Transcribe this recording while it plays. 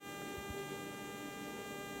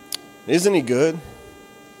Isn't he good?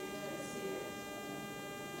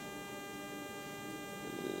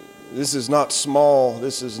 This is not small.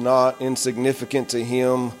 This is not insignificant to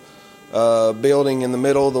him. Building in the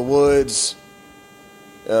middle of the woods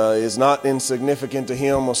is not insignificant to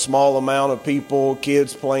him. A small amount of people,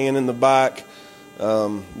 kids playing in the back.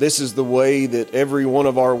 This is the way that every one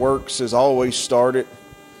of our works has always started,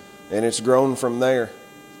 and it's grown from there.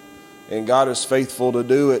 And God is faithful to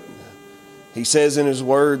do it. He says in His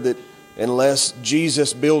Word that unless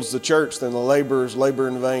Jesus builds the church, then the laborers labor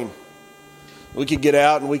in vain. We could get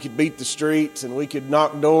out and we could beat the streets and we could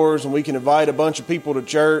knock doors and we can invite a bunch of people to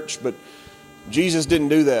church, but Jesus didn't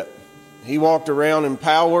do that. He walked around in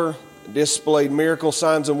power, displayed miracle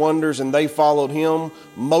signs and wonders, and they followed Him,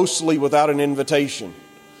 mostly without an invitation.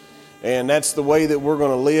 And that's the way that we're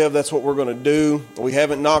going to live. That's what we're going to do. We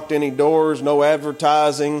haven't knocked any doors, no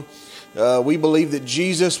advertising. We believe that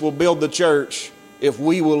Jesus will build the church if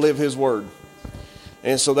we will live His Word.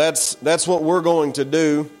 And so that's what we're going to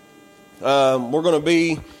do. We're going to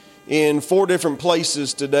be in 4 different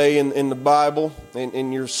places today in the Bible,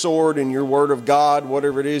 in your sword, in your Word of God,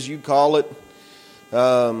 whatever it is you call it.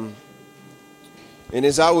 And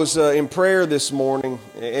as I was in prayer this morning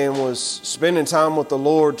and was spending time with the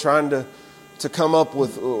Lord, trying to come up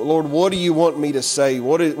with, Lord, what do you want me to say?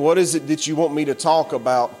 What is it that you want me to talk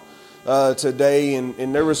about today?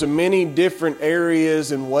 And there was many different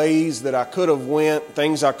areas and ways that I could have went,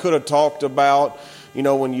 things I could have talked about. You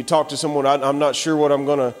know, when you talk to someone, I'm not sure what I'm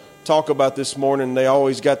going to talk about this morning. They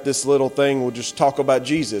always got this little thing, we'll just talk about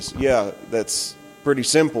Jesus. Yeah, that's pretty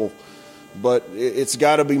simple. But it's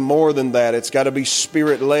got to be more than that. It's got to be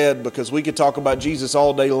Spirit-led, because we could talk about Jesus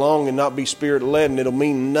all day long and not be Spirit-led, and it'll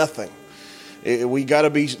mean nothing. We got to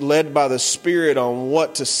be led by the Spirit on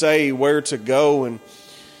what to say, where to go. And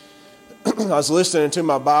I was listening to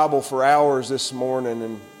my Bible for hours this morning,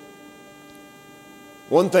 and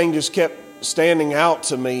one thing just kept standing out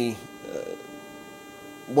to me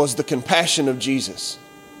was the compassion of Jesus.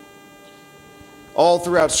 All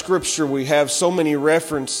throughout Scripture we have so many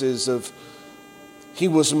references of He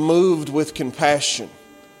was moved with compassion.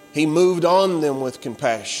 He moved on them with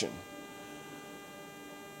compassion.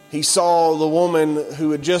 He saw the woman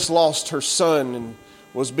who had just lost her son and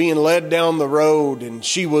was being led down the road, and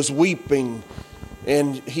she was weeping,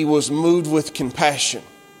 and He was moved with compassion.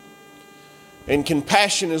 And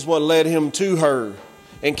compassion is what led Him to her.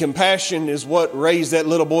 And compassion is what raised that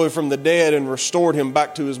little boy from the dead and restored him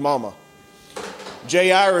back to his mama.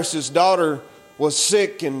 Jairus' daughter was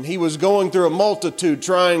sick, and he was going through a multitude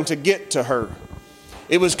trying to get to her.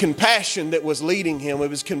 It was compassion that was leading him.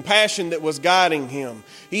 It was compassion that was guiding him.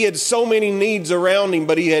 He had so many needs around him,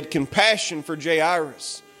 but he had compassion for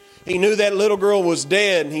Jairus. He knew that little girl was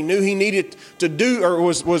dead, and he knew he needed to do, or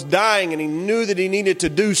was dying, and he knew that he needed to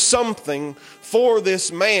do something for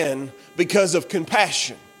this man because of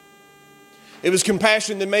compassion. It was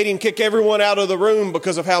compassion that made him kick everyone out of the room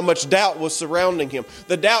because of how much doubt was surrounding him.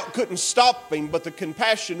 The doubt couldn't stop him, but the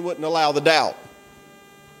compassion wouldn't allow the doubt.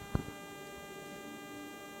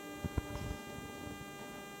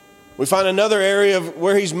 We find another area of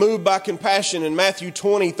where He's moved by compassion in Matthew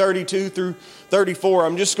 20, 32 through 34.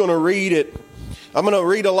 I'm just going to read it. I'm going to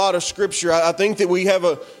read a lot of Scripture. I think that we have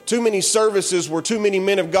too many services where too many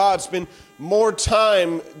men of God spend more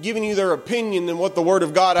time giving you their opinion than what the Word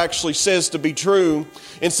of God actually says to be true.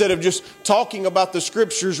 Instead of just talking about the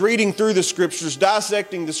Scriptures, reading through the Scriptures,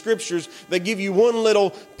 dissecting the Scriptures, they give you one little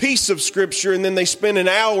piece of Scripture and then they spend an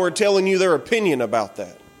hour telling you their opinion about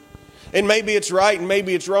that. And maybe it's right and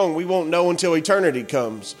maybe it's wrong. We won't know until eternity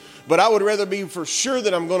comes. But I would rather be for sure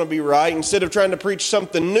that I'm going to be right. Instead of trying to preach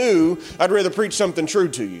something new, I'd rather preach something true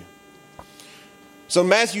to you. So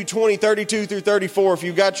Matthew 20, 32 through 34, if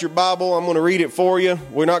you've got your Bible, I'm going to read it for you.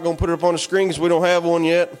 We're not going to put it up on the screen because we don't have one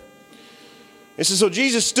yet. It says, so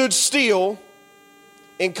Jesus stood still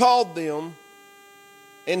and called them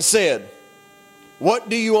and said, what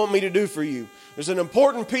do you want me to do for you? There's an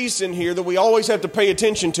important piece in here that we always have to pay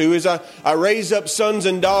attention to. As I raise up sons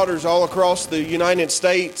and daughters all across the United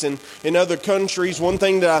States and in other countries, one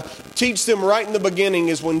thing that I teach them right in the beginning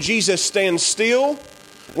is when Jesus stands still,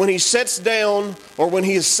 when He sits down, or when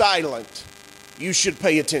He is silent, you should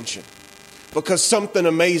pay attention, because something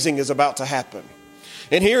amazing is about to happen.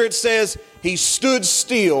 And here it says, He stood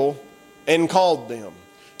still and called them.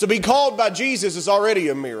 To be called by Jesus is already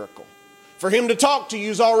a miracle. For Him to talk to you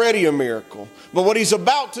is already a miracle. But what He's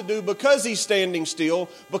about to do, because He's standing still,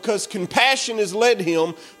 because compassion has led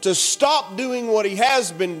Him to stop doing what He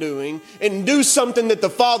has been doing and do something that the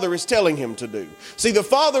Father is telling Him to do. See, the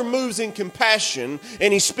Father moves in compassion,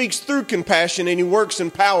 and He speaks through compassion, and He works in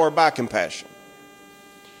power by compassion.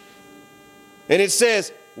 And it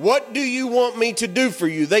says, "What do you want me to do for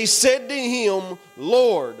you?" They said to him,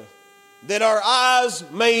 "Lord, that our eyes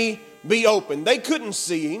may be opened." They couldn't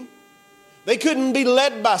see him. They couldn't be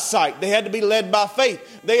led by sight. They had to be led by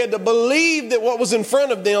faith. They had to believe that what was in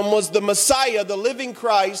front of them was the Messiah, the living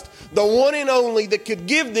Christ, the one and only that could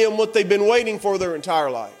give them what they've been waiting for their entire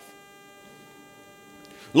life.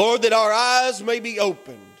 Lord, that our eyes may be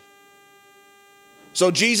opened. So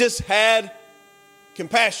Jesus had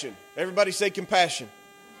compassion. Everybody say compassion.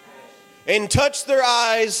 And touched their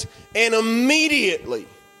eyes, and immediately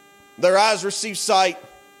their eyes received sight,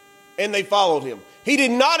 and they followed him. He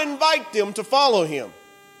did not invite them to follow him.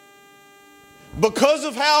 Because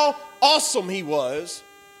of how awesome he was,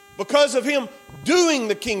 because of him doing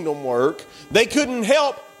the kingdom work, they couldn't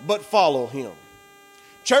help but follow him.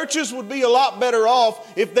 Churches would be a lot better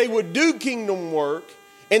off if they would do kingdom work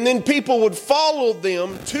and then people would follow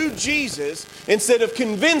them to Jesus instead of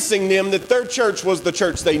convincing them that their church was the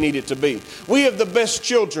church they needed to be. We have the best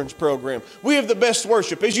children's program. We have the best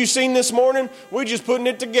worship. As you've seen this morning, we're just putting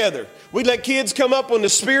it together. We let kids come up when the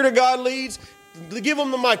Spirit of God leads. Give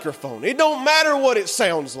them the microphone. It don't matter what it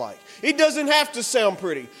sounds like. It doesn't have to sound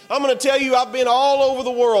pretty. I'm going to tell you, I've been all over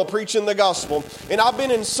the world preaching the gospel, and I've been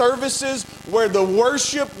in services where the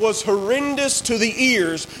worship was horrendous to the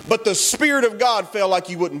ears, but the Spirit of God fell like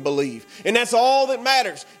you wouldn't believe. And that's all that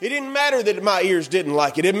matters. It didn't matter that my ears didn't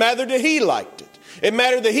like it. It mattered that He liked it. It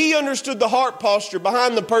mattered that He understood the heart posture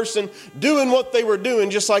behind the person doing what they were doing,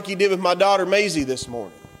 just like He did with my daughter Maisie this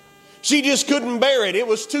morning. She just couldn't bear it. It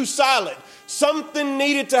was too silent. Something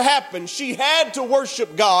needed to happen. She had to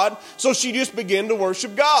worship God, so she just began to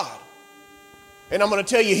worship God. And I'm going to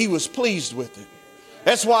tell you, He was pleased with it.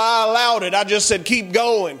 That's why I allowed it. I just said, keep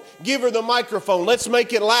going. Give her the microphone. Let's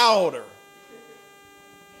make it louder.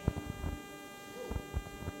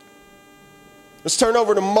 Let's turn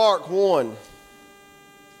over to Mark 1.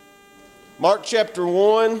 Mark chapter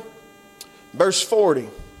 1, verse 40.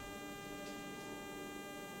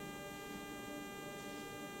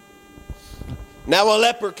 Now a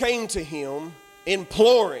leper came to him,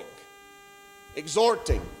 imploring,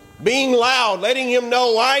 exhorting, being loud, letting him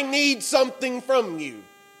know, I need something from you.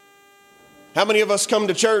 How many of us come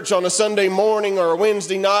to church on a Sunday morning or a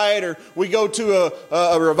Wednesday night, or we go to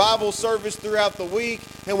a revival service throughout the week,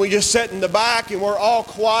 and we just sit in the back and we're all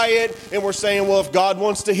quiet and we're saying, well, if God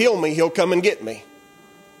wants to heal me, He'll come and get me.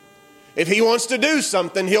 If He wants to do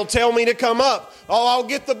something, He'll tell me to come up. Oh, I'll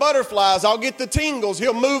get the butterflies. I'll get the tingles.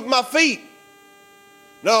 He'll move my feet.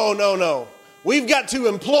 No. We've got to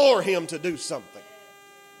implore Him to do something.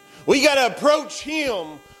 We got to approach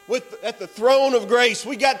Him at the throne of grace.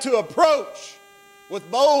 We got to approach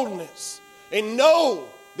with boldness and know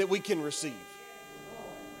that we can receive.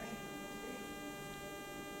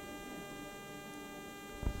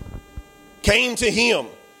 Came to Him.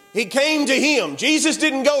 He came to Him. Jesus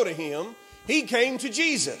didn't go to Him. He came to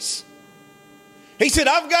Jesus. He said,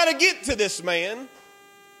 I've got to get to this man.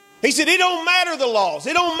 He said, it don't matter the laws.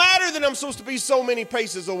 It don't matter that I'm supposed to be so many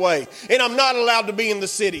paces away and I'm not allowed to be in the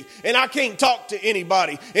city and I can't talk to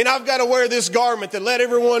anybody and I've got to wear this garment that let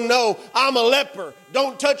everyone know I'm a leper.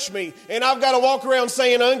 Don't touch me. And I've got to walk around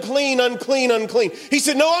saying unclean, unclean, unclean. He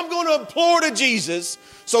said, no, I'm going to implore to Jesus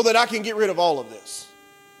so that I can get rid of all of this.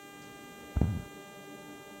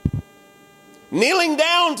 Kneeling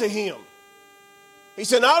down to Him. He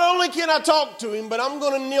said, not only can I talk to Him, but I'm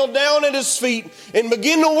going to kneel down at His feet and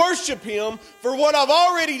begin to worship Him for what I've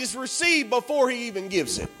already just received before He even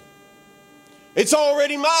gives it. It's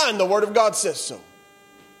already mine. The Word of God says so.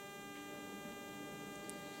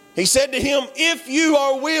 He said to him, if you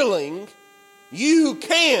are willing, you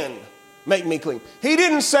can make me clean. He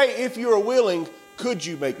didn't say, if you are willing, could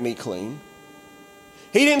you make me clean?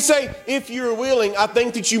 He didn't say, if you're willing, I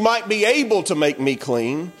think that you might be able to make me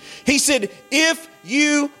clean. He said, if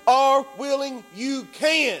you are willing, you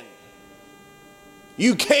can.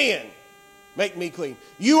 You can make me clean.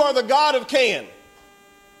 You are the God of can.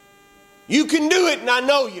 You can do it, and I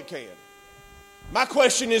know you can. My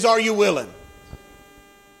question is, are you willing?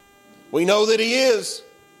 We know that He is.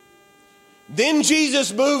 Then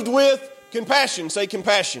Jesus moved with compassion. Say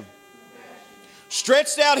compassion.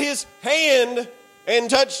 Stretched out His hand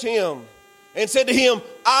and touched him and said to him,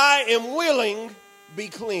 I am willing, be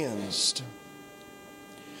cleansed.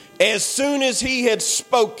 As soon as he had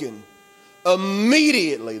spoken,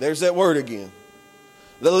 immediately, there's that word again,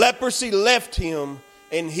 the leprosy left him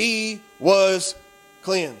and he was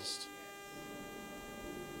cleansed.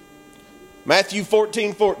 Matthew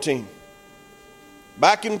 14:14.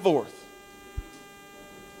 Back and forth.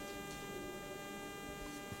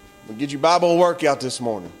 We'll get your Bible workout this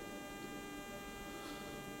morning.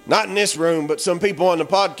 Not in this room, but some people on the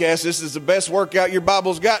podcast, this is the best workout your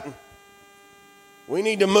Bible's gotten. We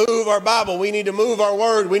need to move our Bible. We need to move our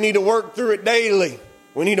Word. We need to work through it daily.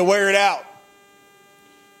 We need to wear it out.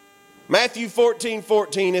 Matthew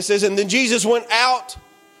 14:14, it says, and then Jesus went out.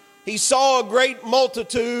 He saw a great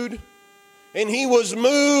multitude, and he was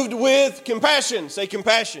moved with compassion. Say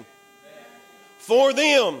compassion. For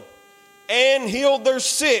them, and healed their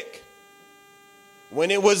sick.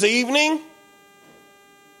 When it was evening,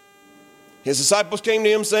 his disciples came to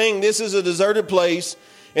him saying, this is a deserted place,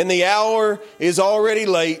 and the hour is already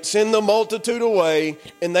late. Send the multitude away,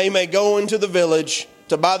 and they may go into the village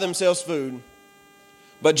to buy themselves food.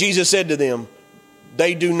 But Jesus said to them,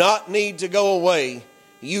 they do not need to go away.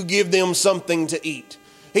 You give them something to eat.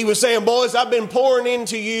 He was saying, boys, I've been pouring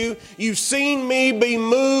into you. You've seen me be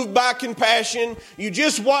moved by compassion. You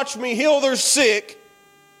just watched me heal their sick.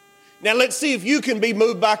 Now let's see if you can be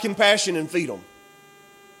moved by compassion and feed them.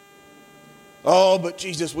 Oh, but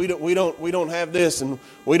Jesus, we don't have this and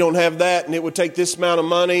we don't have that, and it would take this amount of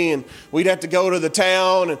money, and we'd have to go to the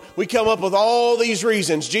town, and we come up with all these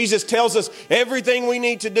reasons. Jesus tells us everything we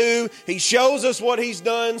need to do. He shows us what he's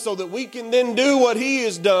done so that we can then do what he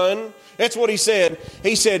has done. That's what he said.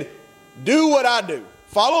 He said, do what I do.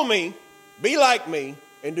 Follow me, be like me,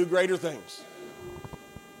 and do greater things.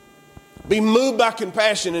 Be moved by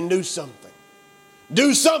compassion and do something.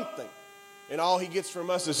 Do something. And all he gets from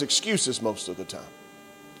us is excuses most of the time.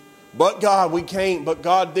 But God, we can't. But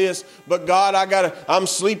God this. But God, I'm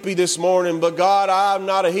sleepy this morning. But God, I'm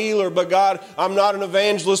not a healer. But God, I'm not an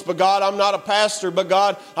evangelist. But God, I'm not a pastor. But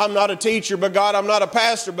God, I'm not a teacher. But God, I'm not a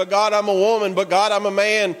pastor. But God, I'm a woman. But God, I'm a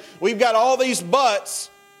man. We've got all these buts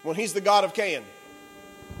when he's the God of can.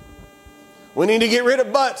 We need to get rid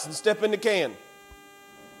of buts and step into can.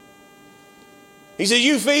 He said,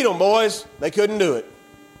 you feed them, boys. They couldn't do it.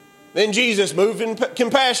 Then Jesus, moved in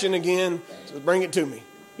compassion again, said, bring it to me.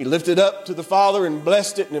 He lifted up to the Father and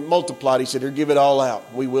blessed it, and it multiplied. He said, here, give it all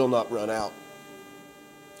out. We will not run out.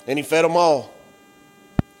 And he fed them all.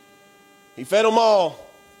 He fed them all.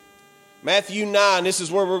 Matthew 9, this is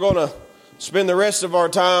where we're going to spend the rest of our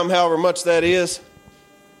time, however much that is.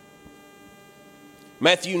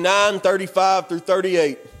 Matthew 9, 35 through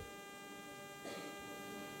 38.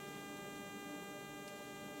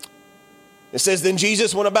 It says, then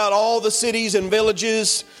Jesus went about all the cities and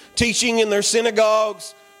villages, teaching in their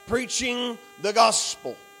synagogues, preaching the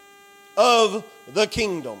gospel of the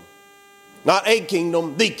kingdom. Not a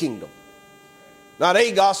kingdom, the kingdom. Not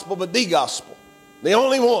a gospel, but the gospel. The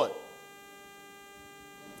only one.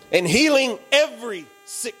 And healing every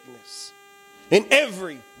sickness and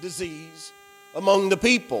every disease among the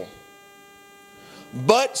people.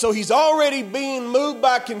 But, so he's already being moved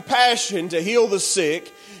by compassion to heal the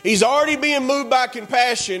sick. He's already being moved by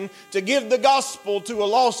compassion to give the gospel to a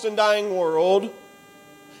lost and dying world.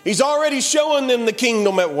 He's already showing them the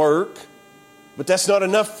kingdom at work. But that's not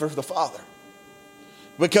enough for the Father.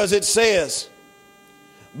 Because it says,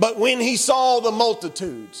 but when he saw the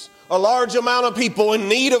multitudes, a large amount of people in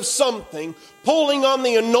need of something, pulling on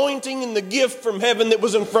the anointing and the gift from heaven that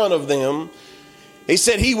was in front of them, he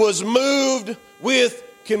said he was moved with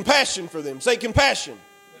compassion for them. Say compassion.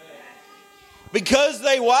 Because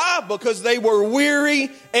why? Because they were weary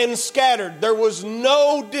and scattered. There was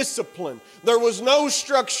no discipline. There was no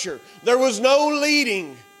structure. There was no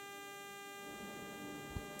leading.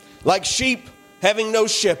 Like sheep having no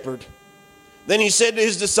shepherd. Then he said to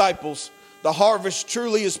his disciples, the harvest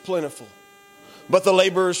truly is plentiful, but the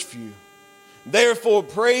laborers few. Therefore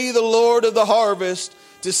pray the Lord of the harvest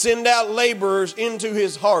to send out laborers into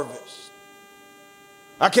his harvest.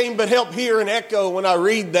 I can't but help hear an echo when I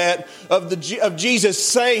read that of Jesus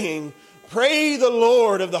saying, pray the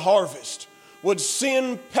Lord of the harvest would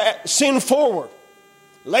send forward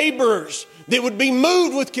laborers that would be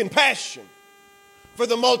moved with compassion for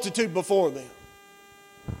the multitude before them.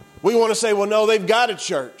 We want to say, well, no, they've got a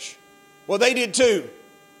church. Well, they did too.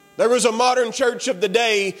 There was a modern church of the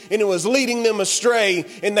day, and it was leading them astray,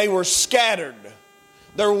 and they were scattered.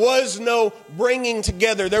 There was no bringing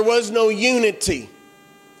together. There was no unity.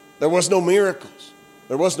 There was no miracles.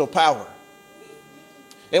 There was no power.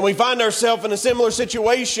 And we find ourselves in a similar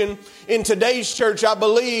situation in today's church. I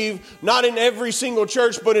believe, not in every single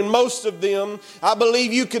church, but in most of them, I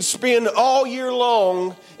believe you could spend all year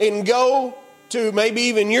long and go to maybe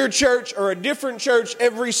even your church or a different church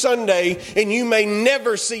every Sunday, and you may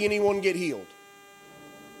never see anyone get healed.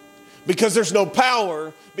 Because there's no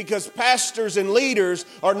power, because pastors and leaders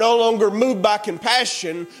are no longer moved by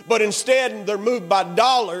compassion, but instead they're moved by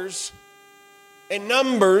dollars and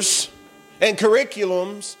numbers and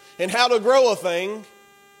curriculums and how to grow a thing.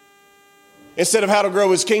 instead of how to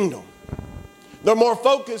grow his kingdom. They're more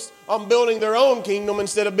focused on building their own kingdom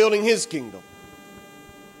instead of building his kingdom.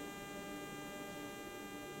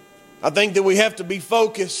 I think that we have to be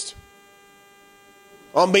focused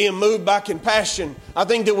on being moved by compassion. I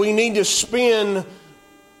think that we need to spend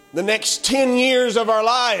the next 10 years of our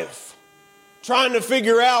life trying to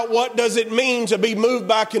figure out what does it mean to be moved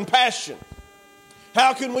by compassion.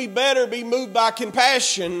 How can we better be moved by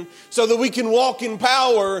compassion so that we can walk in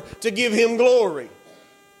power to give him glory?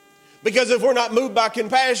 Because if we're not moved by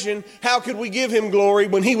compassion, how could we give him glory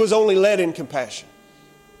when he was only led in compassion?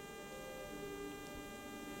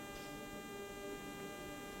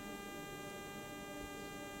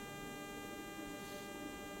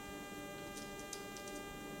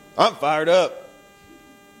 I'm fired up.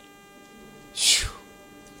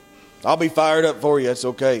 I'll be fired up for you. It's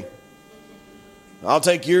okay. I'll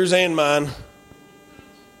take yours and mine.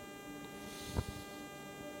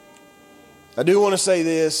 I do want to say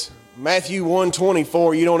this. Matthew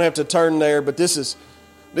 1:24, you don't have to turn there, but this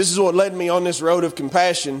is what led me on this road of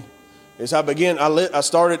compassion. As I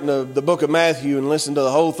started in the book of Matthew and listened to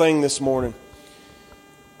the whole thing this morning.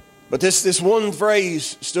 But this one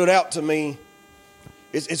phrase stood out to me.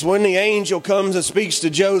 It's when the angel comes and speaks to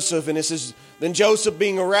Joseph, and it says, then Joseph,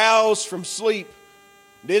 being aroused from sleep,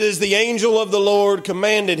 did as the angel of the Lord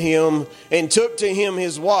commanded him, and took to him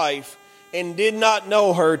his wife, and did not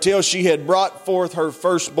know her till she had brought forth her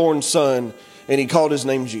firstborn son, and he called his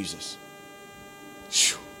name Jesus.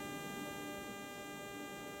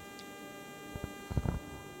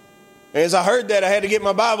 As I heard that, I had to get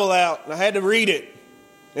my Bible out, and I had to read it.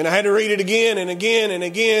 And I had to read it again and again and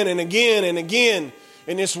again and again and again.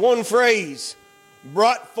 And this one phrase,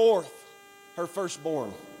 brought forth her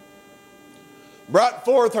firstborn. Brought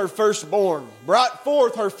forth her firstborn. Brought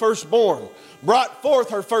forth her firstborn. Brought forth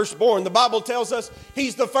her firstborn. The Bible tells us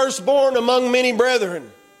he's the firstborn among many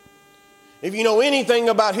brethren. If you know anything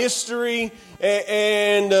about history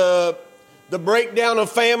and the breakdown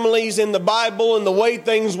of families in the Bible and the way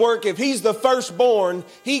things work, if he's the firstborn,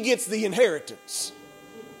 he gets the inheritance.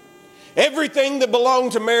 Everything that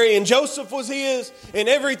belonged to Mary and Joseph was his, and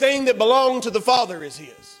everything that belonged to the Father is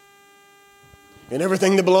his. And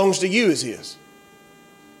everything that belongs to you is his.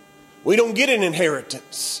 We don't get an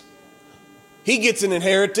inheritance. He gets an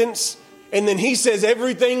inheritance, and then he says,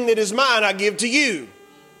 everything that is mine I give to you.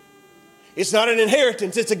 It's not an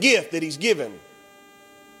inheritance, it's a gift that he's given.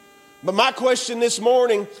 But my question this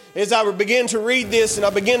morning, as I begin to read this and I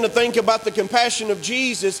begin to think about the compassion of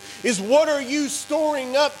Jesus, is what are you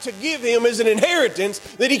storing up to give him as an inheritance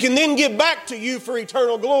that he can then give back to you for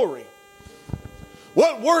eternal glory?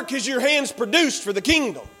 What work has your hands produced for the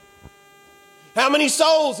kingdom? How many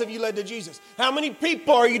souls have you led to Jesus? How many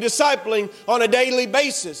people are you discipling on a daily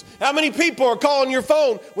basis? How many people are calling your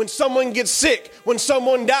phone when someone gets sick, when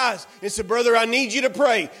someone dies, and say, brother, I need you to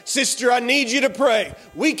pray. Sister, I need you to pray.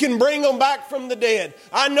 We can bring them back from the dead.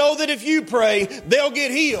 I know that if you pray, they'll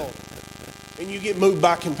get healed. And you get moved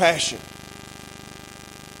by compassion.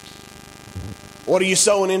 What are you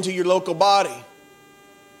sowing into your local body?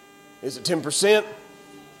 Is it 10%?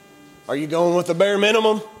 Are you going with the bare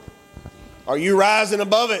minimum? Are you rising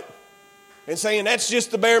above it and saying that's just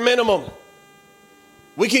the bare minimum?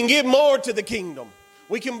 We can give more to the kingdom.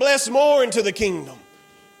 We can bless more into the kingdom.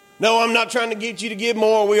 No, I'm not trying to get you to give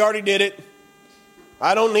more. We already did it.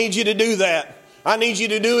 I don't need you to do that. I need you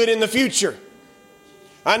to do it in the future.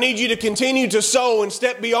 I need you to continue to sow and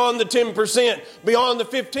step beyond the 10%, beyond the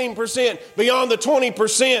 15%, beyond the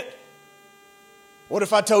 20%. What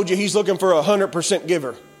if I told you he's looking for a 100%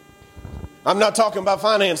 giver? I'm not talking about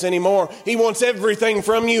finance anymore. He wants everything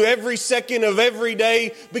from you every second of every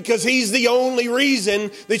day because he's the only reason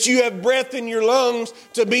that you have breath in your lungs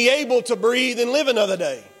to be able to breathe and live another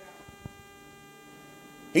day.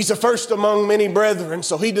 He's the first among many brethren,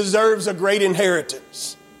 so he deserves a great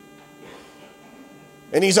inheritance.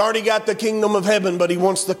 And he's already got the kingdom of heaven, but he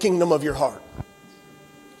wants the kingdom of your heart.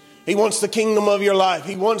 He wants the kingdom of your life.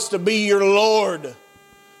 He wants to be your Lord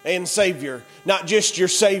and Savior, not just your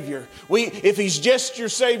Savior. If he's just your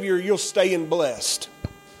Savior, you'll stay in blessed.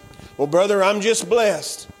 Well, brother, I'm just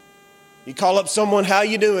blessed. You call up someone, how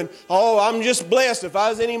you doing? Oh, I'm just blessed. If I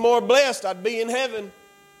was any more blessed, I'd be in heaven.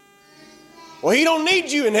 Well, he don't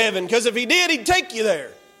need you in heaven, because if he did, he'd take you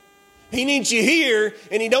there. He needs you here,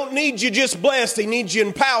 and he don't need you just blessed. He needs you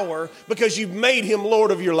in power because you've made him Lord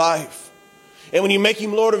of your life. And when you make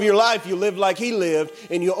him Lord of your life, you live like he lived,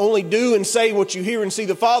 and you only do and say what you hear and see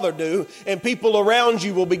the Father do, and people around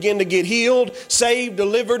you will begin to get healed, saved,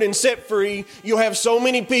 delivered, and set free. You'll have so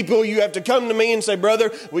many people, you have to come to me and say,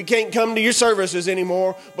 brother, we can't come to your services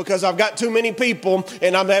anymore because I've got too many people,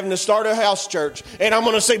 and I'm having to start a house church. And I'm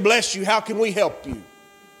going to say, bless you, how can we help you?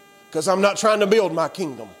 Because I'm not trying to build my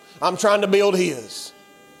kingdom. I'm trying to build his.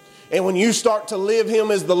 And when you start to live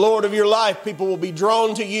him as the Lord of your life, people will be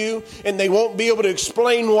drawn to you, and they won't be able to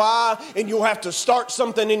explain why. And you'll have to start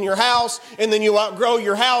something in your house, and then you'll outgrow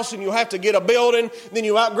your house, and you'll have to get a building. Then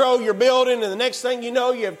you outgrow your building, and the next thing you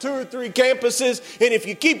know, you have 2 or 3 campuses. And if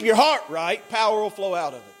you keep your heart right, power will flow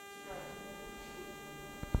out of it.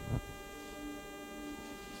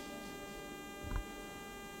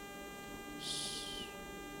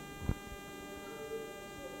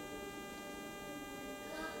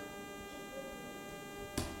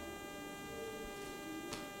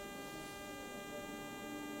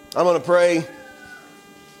 I'm going to pray.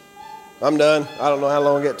 I'm done. I don't know how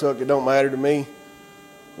long it took. It don't matter to me.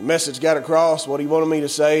 The message got across what he wanted me to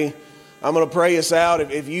say. I'm going to pray us out.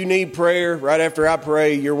 If you need prayer right after I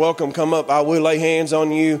pray, you're welcome. Come up. I will lay hands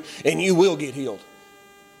on you, and you will get healed.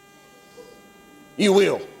 You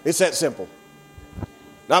will. It's that simple.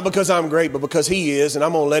 Not because I'm great, but because he is, and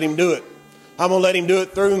I'm going to let him do it. I'm going to let him do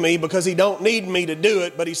it through me because he don't need me to do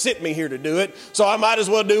it, but he sent me here to do it. So I might as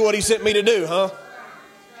well do what he sent me to do, huh?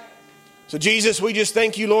 So Jesus, we just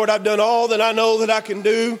thank you, Lord. I've done all that I know that I can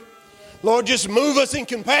do. Lord, just move us in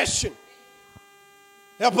compassion.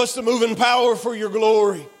 Help us to move in power for your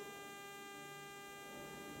glory.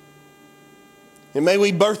 And may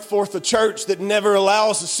we birth forth a church that never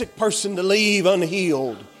allows a sick person to leave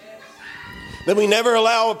unhealed. That we never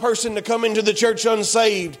allow a person to come into the church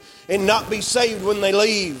unsaved and not be saved when they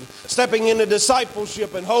leave. Stepping into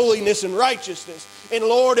discipleship and holiness and righteousness. And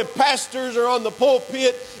Lord, if pastors are on the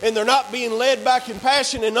pulpit and they're not being led by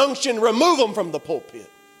compassion and unction, remove them from the pulpit.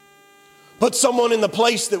 Put someone in the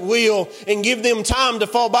place that will, and give them time to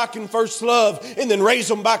fall back in first love, and then raise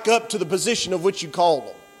them back up to the position of which you called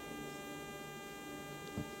them.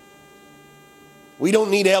 We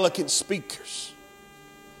don't need eloquent speakers.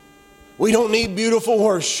 We don't need beautiful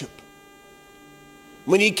worship.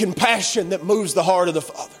 We need compassion that moves the heart of the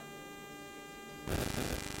Father.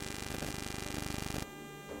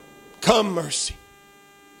 Come, mercy.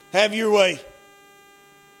 Have your way.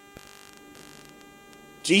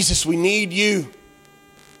 Jesus, we need you.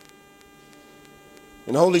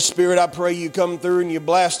 And Holy Spirit, I pray you come through and you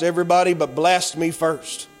blast everybody, but blast me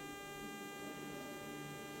first.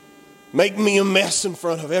 Make me a mess in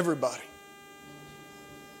front of everybody.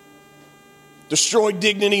 Destroy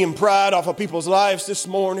dignity and pride off of people's lives this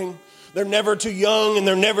morning. They're never too young and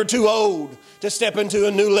they're never too old to step into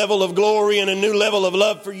a new level of glory and a new level of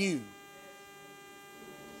love for you.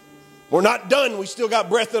 We're not done. We still got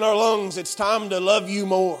breath in our lungs. It's time to love you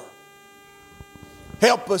more.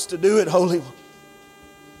 Help us to do it, Holy One.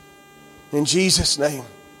 In Jesus' name,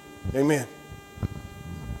 amen.